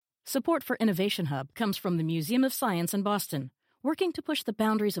Support for Innovation Hub comes from the Museum of Science in Boston, working to push the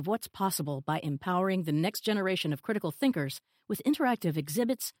boundaries of what's possible by empowering the next generation of critical thinkers with interactive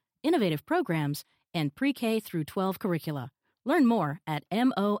exhibits, innovative programs, and pre-K through 12 curricula. Learn more at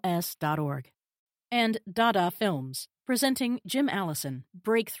mos.org. And Dada Films, presenting Jim Allison,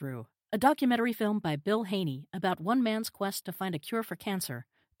 Breakthrough, a documentary film by Bill Haney about one man's quest to find a cure for cancer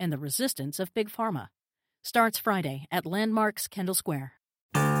and the resistance of Big Pharma. Starts Friday at Landmarks Kendall Square.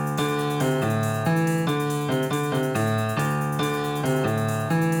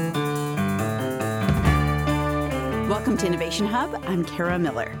 Welcome to Innovation Hub. I'm Kara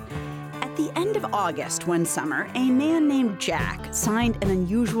Miller. At the end of August one summer, a man named Jack signed an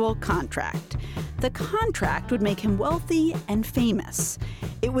unusual contract. The contract would make him wealthy and famous.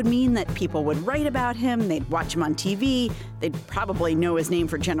 It would mean that people would write about him, they'd watch him on TV, they'd probably know his name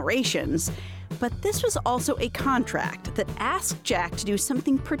for generations. But this was also a contract that asked Jack to do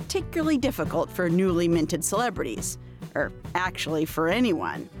something particularly difficult for newly minted celebrities. Or actually for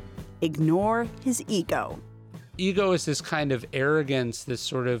anyone. Ignore his ego. Ego is this kind of arrogance, this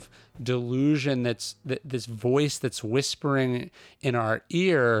sort of delusion this voice that's whispering in our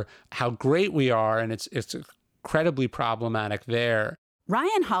ear how great we are, and it's incredibly problematic there.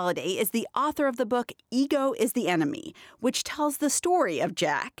 Ryan Holiday is the author of the book Ego is the Enemy, which tells the story of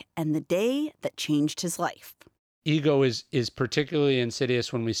Jack and the day that changed his life. Ego is particularly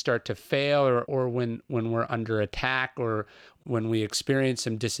insidious when we start to fail or when we're under attack or when we experience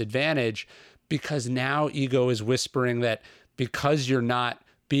some disadvantage, because now ego is whispering that because you're not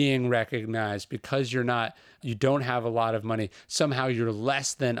being recognized, because you don't have a lot of money, somehow you're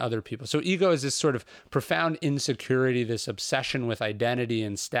less than other people. So ego is this sort of profound insecurity, this obsession with identity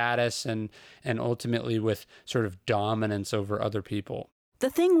and status and ultimately with sort of dominance over other people. The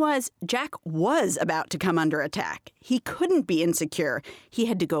thing was, Jack was about to come under attack. He couldn't be insecure. He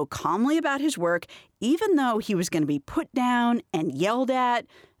had to go calmly about his work, even though he was going to be put down and yelled at,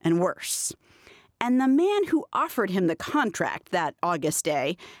 and worse. And the man who offered him the contract that August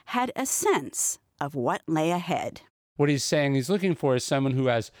day had a sense of what lay ahead. What he's saying he's looking for is someone who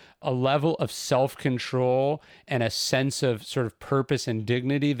has a level of self-control and a sense of sort of purpose and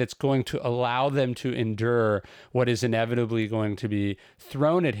dignity that's going to allow them to endure what is inevitably going to be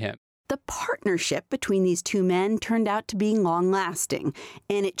thrown at him. The partnership between these two men turned out to be long-lasting,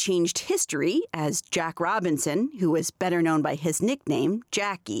 and it changed history as Jack Robinson, who was better known by his nickname,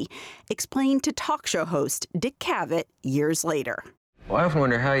 Jackie, explained to talk show host Dick Cavett years later. Well, I often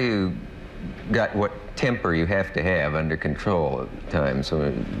wonder how you got what temper you have to have under control at the time.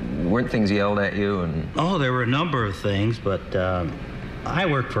 So weren't things yelled at you? Oh, there were a number of things, but I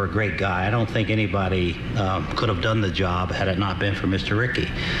worked for a great guy. I don't think anybody could have done the job had it not been for Mr. Rickey.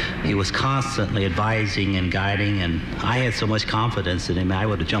 He was constantly advising and guiding, and I had so much confidence in him, I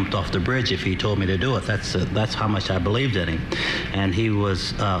would have jumped off the bridge if he told me to do it. That's how much I believed in him. And he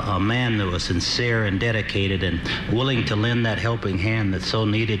was a man that was sincere and dedicated and willing to lend that helping hand that's so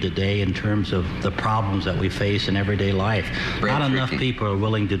needed today in terms of the problems that we face in everyday life. Not enough people are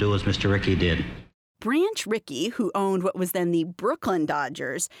willing to do as Mr. Rickey did. Branch Rickey, who owned what was then the Brooklyn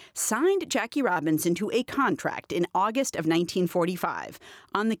Dodgers, signed Jackie Robinson to a contract in August of 1945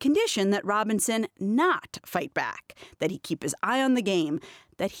 on the condition that Robinson not fight back, that he keep his eye on the game,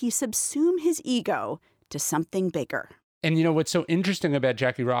 that he subsume his ego to something bigger. And you know, what's so interesting about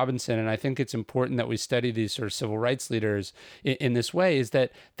Jackie Robinson, and I think it's important that we study these sort of civil rights leaders in this way, is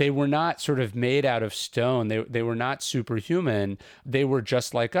that they were not sort of made out of stone. They were not superhuman. They were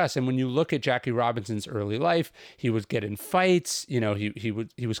just like us. And when you look at Jackie Robinson's early life, he would get in fights. You know,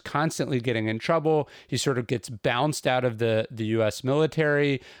 he was constantly getting in trouble. He sort of gets bounced out of the U.S.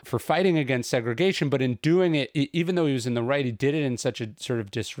 military for fighting against segregation. But in doing it, even though he was in the right, he did it in such a sort of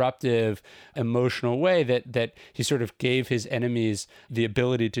disruptive, emotional way that he sort of gave his enemies the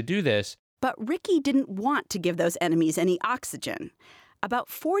ability to do this. But Rickey didn't want to give those enemies any oxygen. About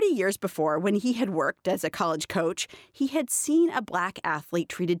 40 years before, when he had worked as a college coach, he had seen a black athlete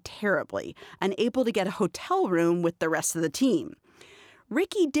treated terribly, unable to get a hotel room with the rest of the team.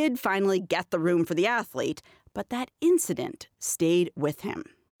 Rickey did finally get the room for the athlete, but that incident stayed with him.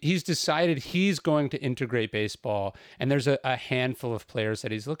 He's decided he's going to integrate baseball, and there's a handful of players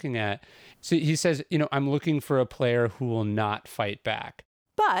that he's looking at. So he says, you know, I'm looking for a player who will not fight back.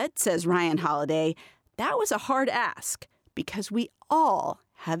 But, says Ryan Holiday, that was a hard ask because we all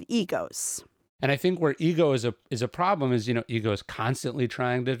have egos. And I think where ego is a problem is, ego is constantly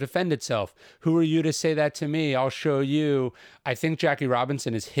trying to defend itself. Who are you to say that to me? I'll show you. I think Jackie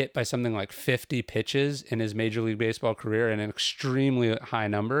Robinson is hit by something like 50 pitches in his Major League Baseball career, an extremely high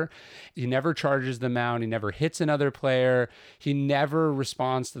number. He never charges the mound. He never hits another player. He never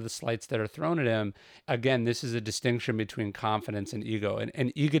responds to the slights that are thrown at him. Again, this is a distinction between confidence and ego.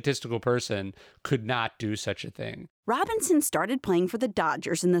 An egotistical person could not do such a thing. Robinson started playing for the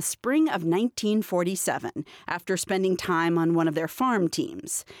Dodgers in the spring of 1947 after spending time on one of their farm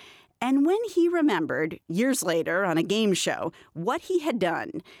teams. And when he remembered, years later on a game show, what he had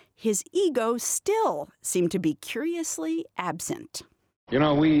done, his ego still seemed to be curiously absent.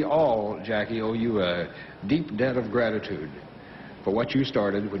 We all, Jackie, owe you a deep debt of gratitude for what you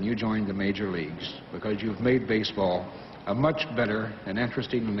started when you joined the major leagues, because you've made baseball a much better and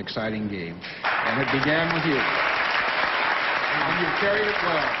interesting and exciting game. And it began with you. And you've carried it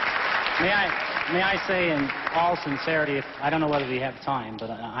well. May I say in all sincerity, I don't know whether we have time, but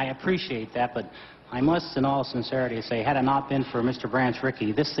I appreciate that, but I must in all sincerity say, had it not been for Mr. Branch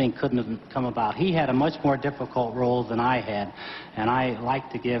Rickey, this thing couldn't have come about. He had a much more difficult role than I had, and I like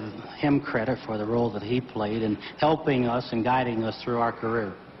to give him credit for the role that he played in helping us and guiding us through our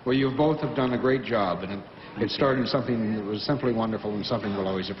career. Well, you both have done a great job, and it started something that was simply wonderful and something we'll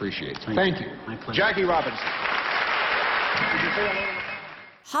always appreciate. Thank you. Jackie Robinson.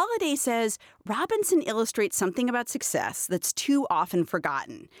 Holliday says Robinson illustrates something about success that's too often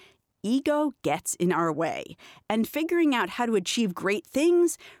forgotten. Ego gets in our way, and figuring out how to achieve great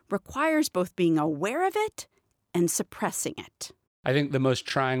things requires both being aware of it and suppressing it. I think the most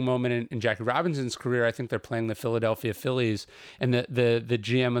trying moment in Jackie Robinson's career, I think they're playing the Philadelphia Phillies, and the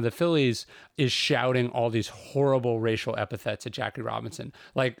GM of the Phillies is shouting all these horrible racial epithets at Jackie Robinson.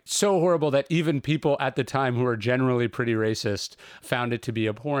 Like, so horrible that even people at the time who are generally pretty racist found it to be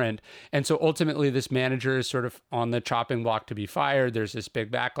abhorrent. And so ultimately this manager is sort of on the chopping block to be fired. There's this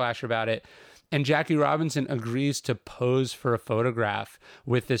big backlash about it. And Jackie Robinson agrees to pose for a photograph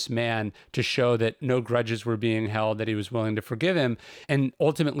with this man to show that no grudges were being held, that he was willing to forgive him, and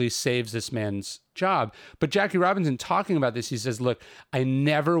ultimately saves this man's job. But Jackie Robinson, talking about this, he says, look, I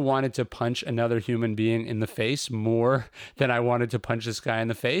never wanted to punch another human being in the face more than I wanted to punch this guy in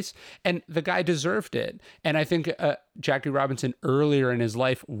the face. And the guy deserved it. And I think Jackie Robinson earlier in his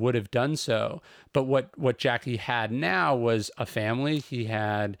life would have done so. But what Jackie had now was a family. He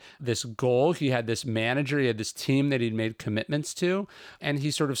had this goal. He had this manager. He had this team that he'd made commitments to. And he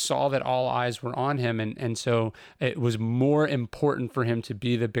sort of saw that all eyes were on him. And so it was more important for him to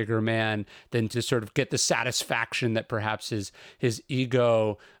be the bigger man than to sort of get the satisfaction that perhaps his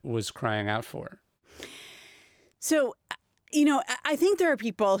ego was crying out for. So, I think there are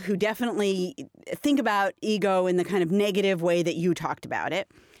people who definitely think about ego in the kind of negative way that you talked about it.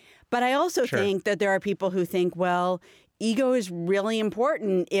 But I also think that there are people who think, well, ego is really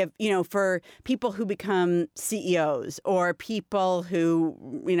important if, for people who become CEOs or people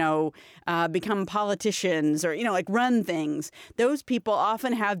who, become politicians or, run things. Those people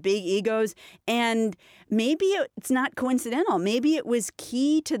often have big egos, and maybe it's not coincidental. Maybe it was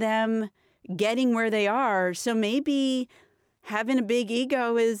key to them getting where they are. So maybe having a big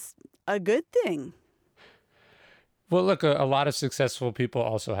ego is a good thing. Well, look, a lot of successful people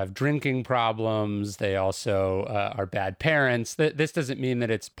also have drinking problems. They also are bad parents. This doesn't mean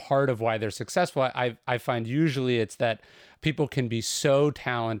that it's part of why they're successful. I find usually it's that people can be so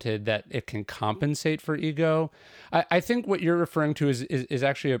talented that it can compensate for ego. I think what you're referring to is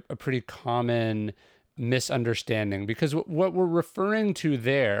actually a pretty common misunderstanding, because what we're referring to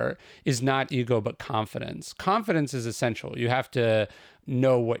there is not ego, but confidence. Confidence is essential. You have to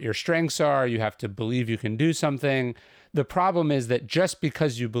know what your strengths are. You have to believe you can do something. The problem is that just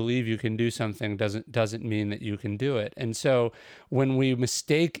because you believe you can do something doesn't mean that you can do it. And so when we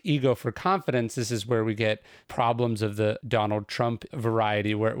mistake ego for confidence, this is where we get problems of the Donald Trump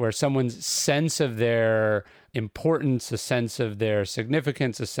variety, where someone's sense of their importance, a sense of their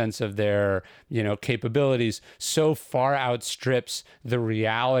significance, a sense of their, capabilities so far outstrips the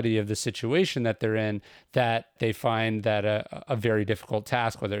reality of the situation that they're in that they find that a very difficult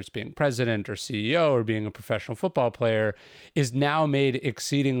task, whether it's being president or CEO or being a professional football player, is now made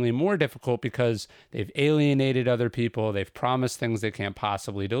exceedingly more difficult because they've alienated other people. They've promised things they can't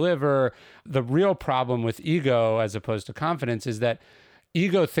possibly deliver. The real problem with ego, as opposed to confidence, is that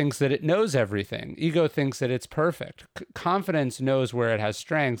ego thinks that it knows everything. Ego thinks that it's perfect. Confidence knows where it has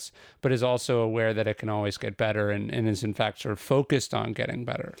strengths, but is also aware that it can always get better and is in fact sort of focused on getting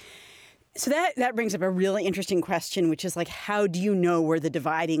better. So that brings up a really interesting question, which is like, how do you know where the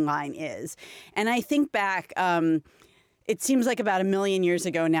dividing line is? And I think back, It seems like about 1,000,000 years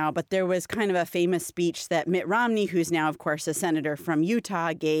ago now, but there was kind of a famous speech that Mitt Romney, who's now, of course, a senator from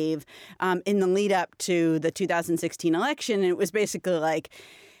Utah, gave in the lead up to the 2016 election. And it was basically like,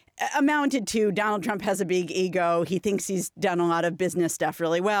 amounted to Donald Trump has a big ego. He thinks he's done a lot of business stuff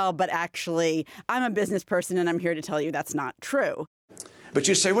really well, but actually, I'm a business person and I'm here to tell you that's not true. But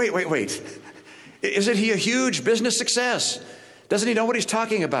you say, wait. Isn't he a huge business success? Doesn't he know what he's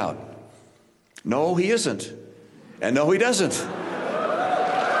talking about? No, he isn't. And no, he doesn't.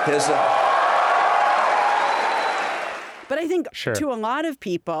 But I think Sure. to a lot of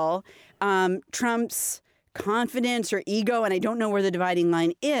people, Trump's confidence or ego, and I don't know where the dividing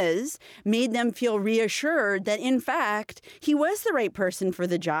line is, made them feel reassured that, in fact, he was the right person for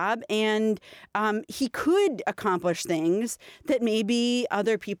the job and he could accomplish things that maybe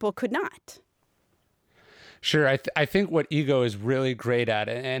other people could not. Sure. I think what ego is really great at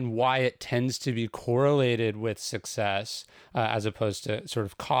and why it tends to be correlated with success as opposed to sort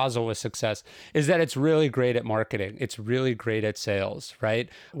of causal with success is that it's really great at marketing. It's really great at sales, right?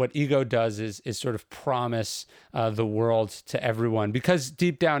 What ego does is sort of promise the world to everyone because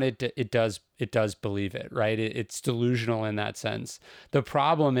deep down it does believe it, right? It's delusional in that sense. The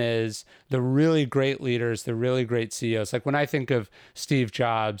problem is the really great leaders, the really great CEOs, like when I think of Steve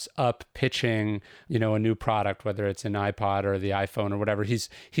Jobs up pitching, a new product, whether it's an iPod or the iPhone or whatever, he's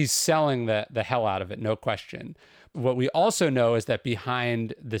selling the hell out of it, no question. What we also know is that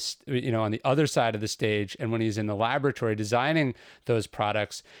behind this, on the other side of the stage, and when he's in the laboratory designing those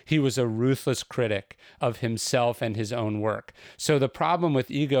products, he was a ruthless critic of himself and his own work. So the problem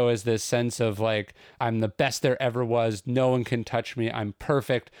with ego is this sense of like, I'm the best there ever was. No one can touch me. I'm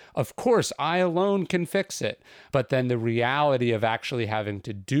perfect. Of course, I alone can fix it. But then the reality of actually having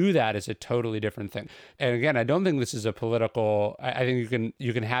to do that is a totally different thing. And again, I don't think this is a political, I think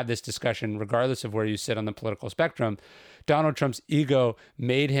you can have this discussion regardless of where you sit on the political spectrum. Donald Trump's ego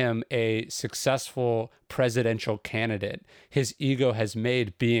made him a successful presidential candidate. His ego has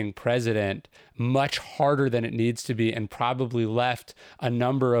made being president much harder than it needs to be and probably left a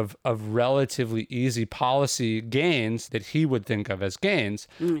number of relatively easy policy gains that he would think of as gains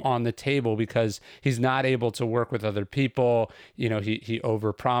on the table because he's not able to work with other people. He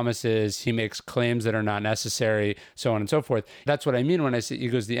overpromises, he makes claims that are not necessary, so on and so forth. That's what I mean when I say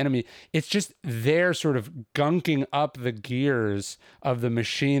ego's the enemy. It's just they're sort of gunking up the gears of the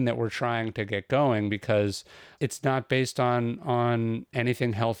machine that we're trying to get going because it's not based on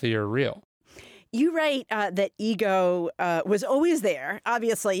anything healthy or real. You write that ego was always there.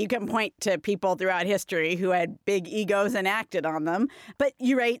 Obviously, you can point to people throughout history who had big egos and acted on them. But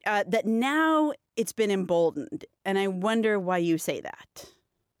you write that now it's been emboldened. And I wonder why you say that.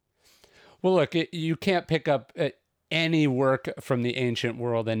 Well, look, you can't pick up any work from the ancient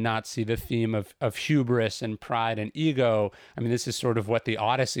world and not see the theme of hubris and pride and ego. I mean, this is sort of what the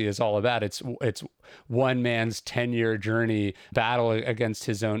Odyssey is all about. It's one man's 10-year journey battle against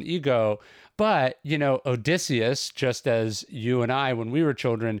his own ego. But, Odysseus, just as you and I, when we were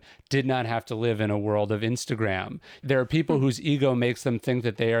children, did not have to live in a world of Instagram. There are people whose ego makes them think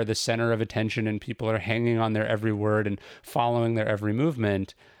that they are the center of attention and people are hanging on their every word and following their every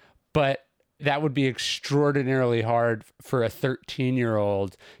movement. But that would be extraordinarily hard for a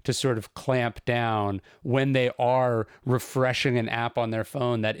 13-year-old to sort of clamp down when they are refreshing an app on their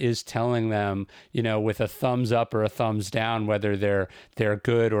phone that is telling them, with a thumbs up or a thumbs down, whether they're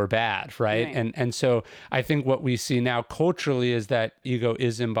good or bad, right? And so I think what we see now culturally is that ego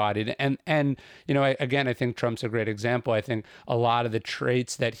is embodied. And I think Trump's a great example. I think a lot of the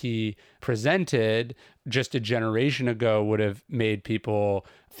traits that he presented just a generation ago would have made people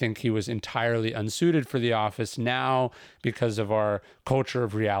think he was entirely unsuited for the office. Now, because of our culture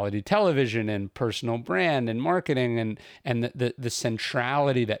of reality television and personal brand and marketing and the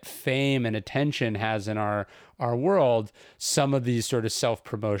centrality that fame and attention has in our world, some of these sort of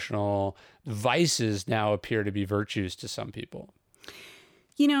self-promotional vices now appear to be virtues to some people.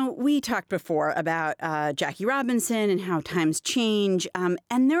 We talked before about Jackie Robinson and how times change.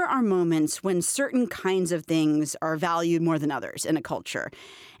 And there are moments when certain kinds of things are valued more than others in a culture.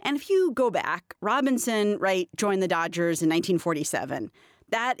 And if you go back, Robinson, joined the Dodgers in 1947.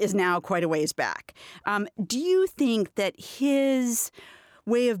 That is now quite a ways back. Do you think that his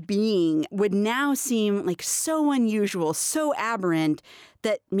way of being would now seem like so unusual, so aberrant,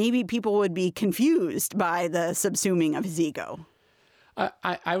 that maybe people would be confused by the subsuming of his ego?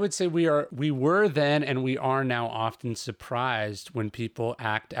 I would say we were then, and we are now often surprised when people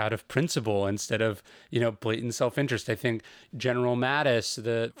act out of principle instead of, blatant self-interest. I think General Mattis,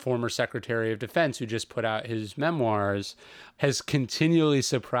 the former Secretary of Defense who just put out his memoirs, has continually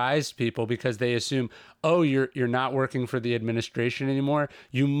surprised people because they assume, oh, you're not working for the administration anymore.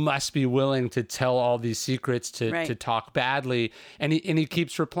 You must be willing to tell all these secrets to talk badly. And he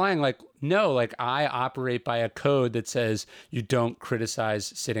keeps replying like, no, like I operate by a code that says you don't criticize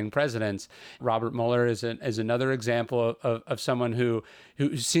sitting presidents. Robert Mueller is another example of someone who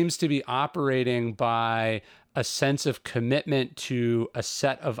seems to be operating by a sense of commitment to a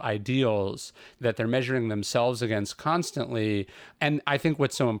set of ideals that they're measuring themselves against constantly. And I think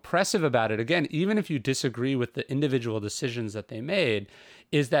what's so impressive about it, again, even if you disagree with the individual decisions that they made,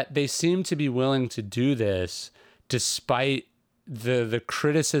 is that they seem to be willing to do this despite the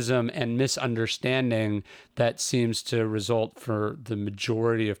criticism and misunderstanding that seems to result for the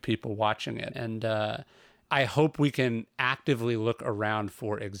majority of people watching it. And I hope we can actively look around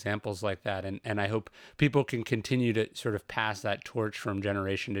for examples like that. And I hope people can continue to sort of pass that torch from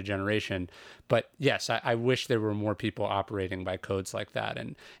generation to generation. But yes, I wish there were more people operating by codes like that.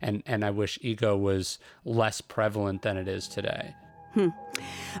 And I wish ego was less prevalent than it is today.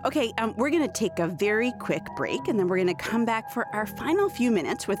 Okay, we're going to take a very quick break, and then we're going to come back for our final few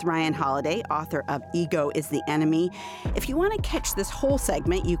minutes with Ryan Holiday, author of Ego is the Enemy. If you want to catch this whole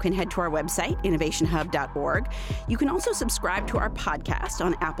segment, you can head to our website, innovationhub.org. You can also subscribe to our podcast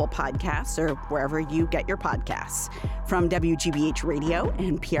on Apple Podcasts or wherever you get your podcasts. From WGBH Radio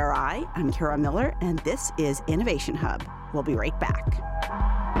and PRI, I'm Kara Miller, and this is Innovation Hub. We'll be right back.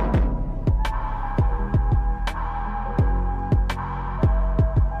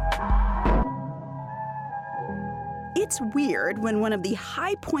 It's weird when one of the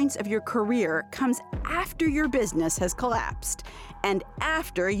high points of your career comes after your business has collapsed and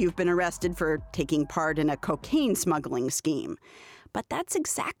after you've been arrested for taking part in a cocaine smuggling scheme. But that's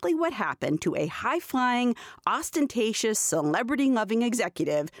exactly what happened to a high-flying, ostentatious, celebrity-loving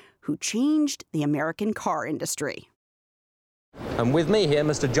executive who changed the American car industry. And with me here,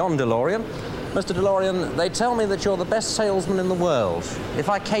 Mr. John DeLorean. Mr. DeLorean, they tell me that you're the best salesman in the world. If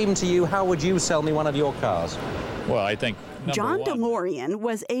I came to you, how would you sell me one of your cars? Well, I think John DeLorean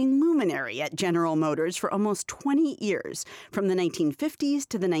was a luminary at General Motors for almost 20 years, from the 1950s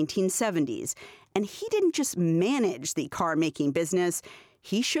to the 1970s. And he didn't just manage the car-making business,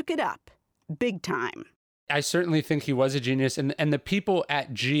 he shook it up, big time. I certainly think he was a genius. And the people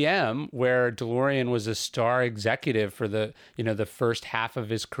at GM, where DeLorean was a star executive for the first half of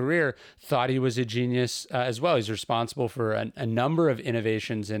his career, thought he was a genius as well. He's responsible for a number of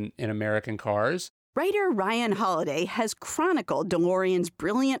innovations in American cars. Writer Ryan Holiday has chronicled DeLorean's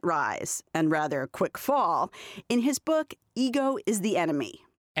brilliant rise and rather quick fall in his book, Ego is the Enemy.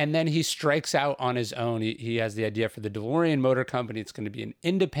 And then he strikes out on his own. He has the idea for the DeLorean Motor Company. It's going to be an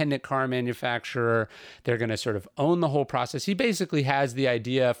independent car manufacturer. They're going to sort of own the whole process. He basically has the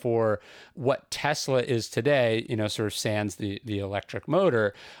idea for what Tesla is today, sort of sans the electric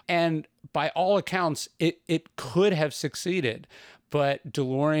motor. And by all accounts, it could have succeeded. But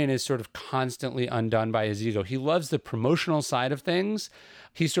DeLorean is sort of constantly undone by his ego. He loves the promotional side of things.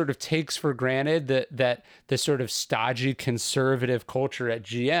 He sort of takes for granted that the sort of stodgy conservative culture at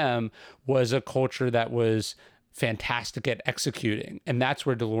GM was a culture that was fantastic at executing. And that's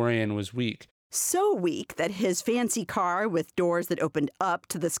where DeLorean was weak. So weak that his fancy car with doors that opened up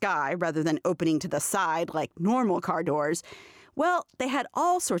to the sky rather than opening to the side like normal car doors, well, they had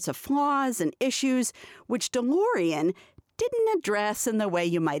all sorts of flaws and issues, which DeLorean didn't address in the way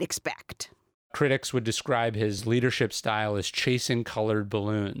you might expect. Critics would describe his leadership style as chasing colored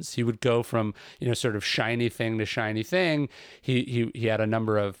balloons. He would go from, sort of shiny thing to shiny thing. He had a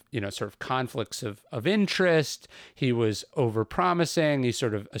number of, sort of conflicts of interest. He was overpromising. He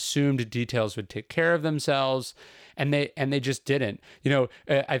sort of assumed details would take care of themselves. And they just didn't.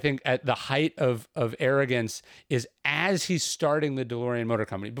 I think at the height of arrogance is as he's starting the DeLorean Motor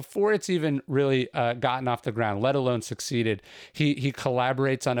Company, before it's even really gotten off the ground, let alone succeeded, he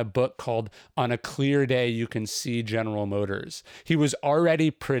collaborates on a book called On a Clear Day You Can See General Motors. He was already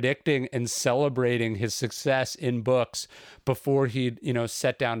predicting and celebrating his success in books before he'd,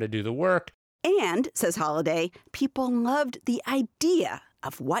 sat down to do the work. And, says Holiday, people loved the idea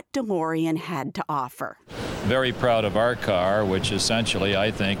of what DeLorean had to offer. Very proud of our car, which essentially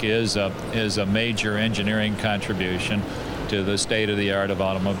I think is a major engineering contribution to the state of the art of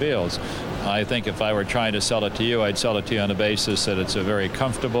automobiles. I think if I were trying to sell it to you, I'd sell it to you on the basis that it's a very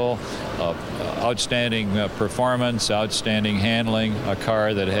comfortable, outstanding performance, outstanding handling, a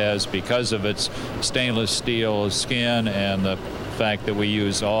car that has, because of its stainless steel skin and the fact that we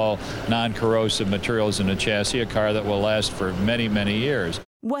use all non-corrosive materials in the chassis, a car that will last for many, many years.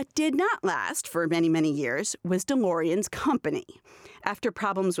 What did not last for many, many years was DeLorean's company. After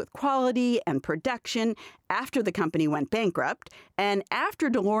problems with quality and production, after the company went bankrupt, and after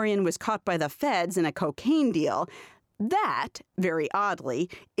DeLorean was caught by the feds in a cocaine deal, that, very oddly,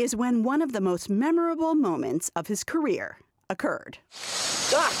 is when one of the most memorable moments of his career occurred.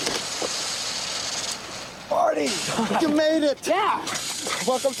 Doc! Marty, you made it! Yeah!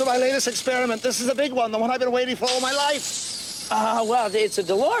 Welcome to my latest experiment. This is a big one, the one I've been waiting for all my life. Well, it's a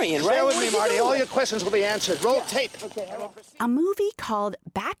DeLorean, right? Bear with me, Marty. All your questions will be answered. Roll tape. Okay. A movie called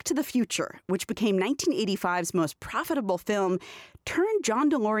Back to the Future, which became 1985's most profitable film, turned John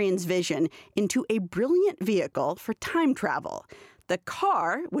DeLorean's vision into a brilliant vehicle for time travel. The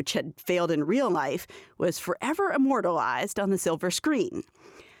car, which had failed in real life, was forever immortalized on the silver screen.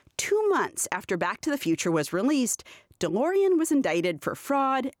 2 months after Back to the Future was released, DeLorean was indicted for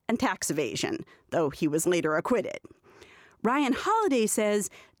fraud and tax evasion, though he was later acquitted. Ryan Holiday says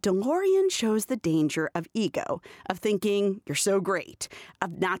DeLorean shows the danger of ego, of thinking you're so great,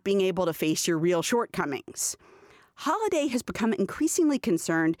 of not being able to face your real shortcomings. Holiday has become increasingly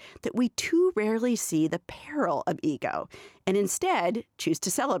concerned that we too rarely see the peril of ego and instead choose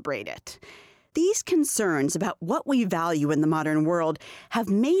to celebrate it. These concerns about what we value in the modern world have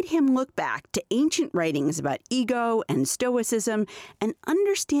made him look back to ancient writings about ego and stoicism and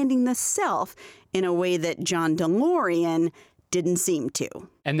understanding the self in a way that John DeLorean didn't seem to.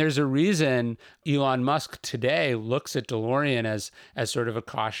 And there's a reason Elon Musk today looks at DeLorean as sort of a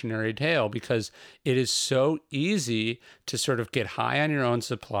cautionary tale, because it is so easy to sort of get high on your own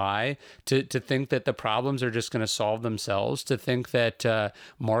supply, to think that the problems are just going to solve themselves, to think that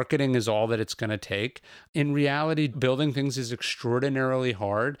marketing is all that it's going to take. In reality, building things is extraordinarily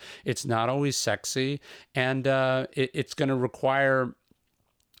hard. It's not always sexy, and it's going to require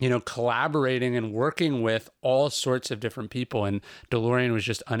collaborating and working with all sorts of different people. And DeLorean was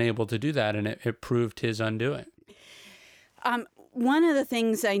just unable to do that, and it proved his undoing. One of the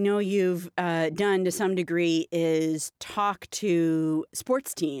things I know you've done to some degree is talk to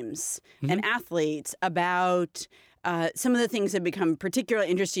sports teams and athletes about some of the things that have become particularly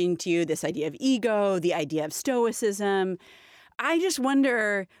interesting to you, this idea of ego, the idea of stoicism. I just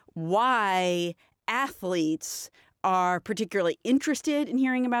wonder why athletes are particularly interested in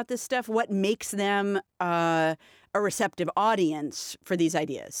hearing about this stuff. What makes them a receptive audience for these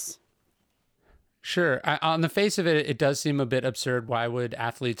ideas? Sure. On the face of it, it does seem a bit absurd. Why would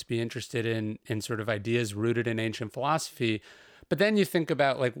athletes be interested in sort of ideas rooted in ancient philosophy? But then you think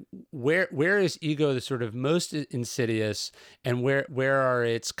about, like, where is ego the sort of most insidious, and where are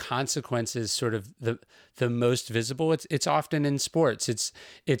its consequences sort of the most visible? It's often in sports.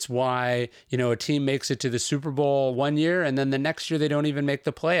 It's why, a team makes it to the Super Bowl one year and then the next year they don't even make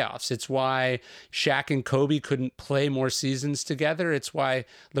the playoffs. It's why Shaq and Kobe couldn't play more seasons together. It's why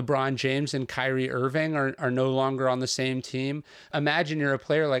LeBron James and Kyrie Irving are no longer on the same team. Imagine you're a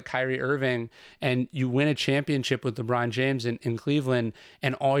player like Kyrie Irving and you win a championship with LeBron James in Cleveland,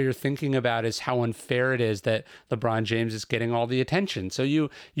 and all you're thinking about is how unfair it is that LeBron James is getting all the attention. So you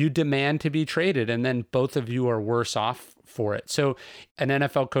demand to be traded, and then both of you are worse off for it. So an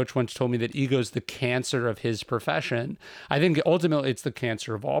NFL coach once told me that ego is the cancer of his profession. I think ultimately it's the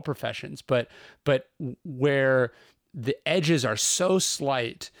cancer of all professions, but where the edges are so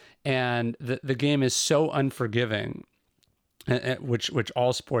slight and the game is so unforgiving, which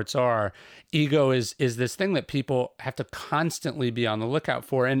all sports are, ego is this thing that people have to constantly be on the lookout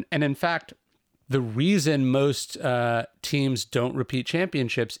for. And in fact, the reason most teams don't repeat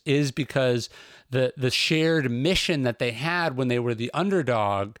championships is because the shared mission that they had when they were the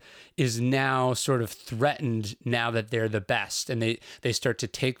underdog is now sort of threatened now that they're the best, and they start to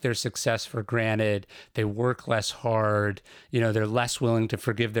take their success for granted. They work less hard. They're less willing to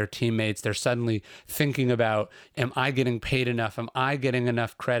forgive their teammates. They're suddenly thinking about, am I getting paid enough? Am I getting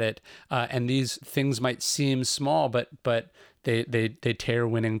enough credit? And these things might seem small, but they tear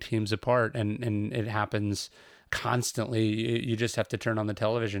winning teams apart, and it happens constantly. You just have to turn on the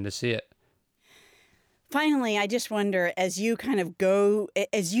television to see it. Finally, I just wonder, as you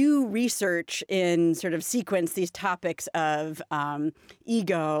research in sort of sequence these topics of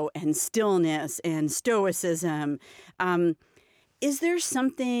ego and stillness and stoicism, is there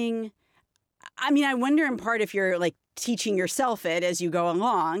something, I mean, I wonder in part if you're like teaching yourself it as you go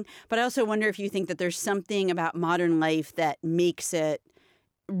along, but I also wonder if you think that there's something about modern life that makes it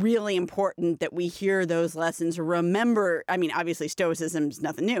really important that we hear those lessons, remember. I mean, obviously Stoicism is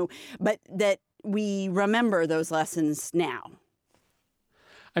nothing new, but that we remember those lessons now.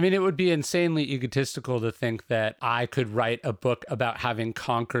 I mean, it would be insanely egotistical to think that I could write a book about having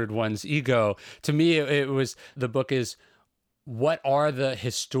conquered one's ego. To me, the book is, what are the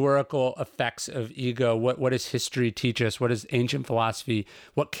historical effects of ego? What does history teach us? What does ancient philosophy,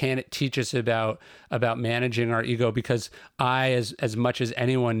 what can it teach us about managing our ego? Because I, as much as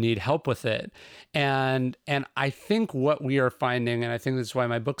anyone, need help with it. And I think what we are finding, and I think that's why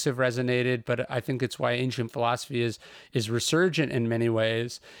my books have resonated, but I think it's why ancient philosophy is resurgent in many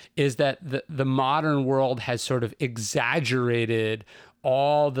ways, is that the modern world has sort of exaggerated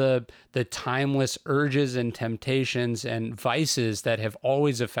all the timeless urges and temptations and vices that have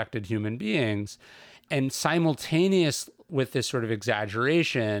always affected human beings. And simultaneous with this sort of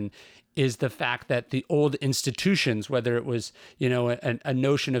exaggeration is the fact that the old institutions, whether it was, a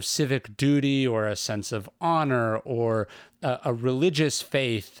notion of civic duty or a sense of honor or a religious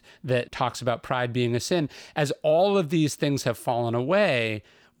faith that talks about pride being a sin, as all of these things have fallen away,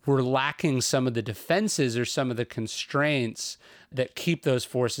 we're lacking some of the defenses or some of the constraints that keep those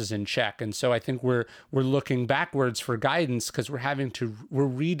forces in check. And so I think we're looking backwards for guidance because we're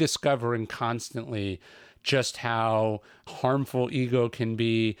rediscovering constantly just how harmful ego can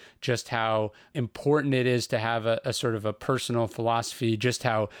be, just how important it is to have a sort of a personal philosophy, just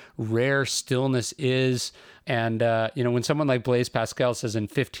how rare stillness is. And, when someone like Blaise Pascal says in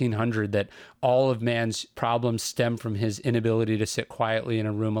 1500 that all of man's problems stem from his inability to sit quietly in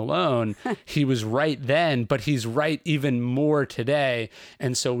a room alone, he was right then, but he's right even more today.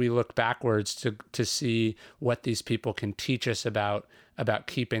 And so we look backwards to see what these people can teach us about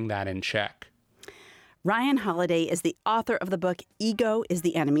keeping that in check. Ryan Holiday is the author of the book Ego is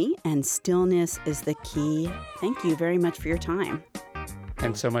the Enemy and Stillness is the Key. Thank you very much for your time.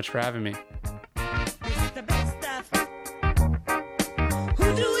 Thanks so much for having me.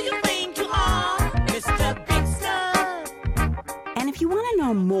 And if you want to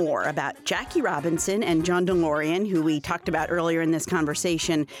know more about Jackie Robinson and John DeLorean, who we talked about earlier in this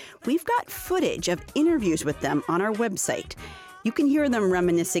conversation, we've got footage of interviews with them on our website. You can hear them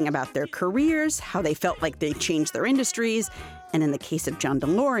reminiscing about their careers, how they felt like they changed their industries, and in the case of John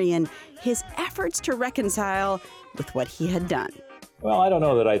DeLorean, his efforts to reconcile with what he had done. Well, I don't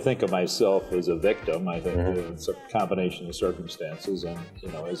know that I think of myself as a victim. I think it's a combination of circumstances. And,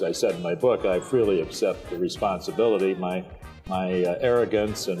 as I said in my book, I freely accept the responsibility. My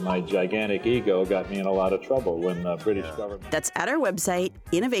arrogance and my gigantic ego got me in a lot of trouble when the British government... That's at our website,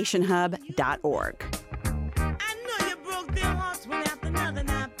 innovationhub.org.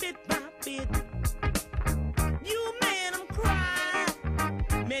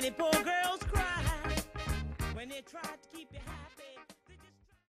 Many poor girls cry when they try to keep you happy.